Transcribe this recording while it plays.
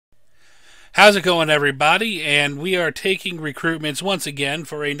How's it going, everybody? And we are taking recruitments once again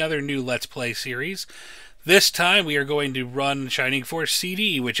for another new Let's Play series. This time we are going to run Shining Force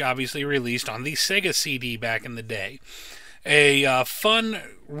CD, which obviously released on the Sega CD back in the day. A fun,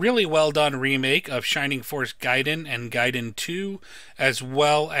 really well done remake of Shining Force Gaiden and Gaiden 2, as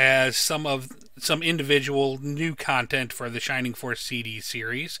well as some individual new content for the Shining Force CD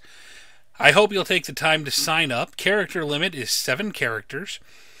series. I hope you'll take the time to sign up. Character limit is 7 characters.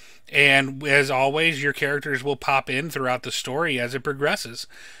 And as always, your characters will pop in throughout the story as it progresses.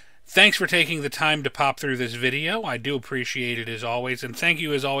 Thanks for taking the time to pop through this video. I do appreciate it as always. And thank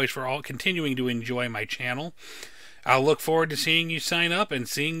you as always for continuing to enjoy my channel. I'll look forward to seeing you sign up and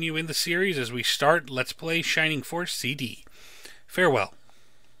seeing you in the series as we start Let's Play Shining Force CD. Farewell.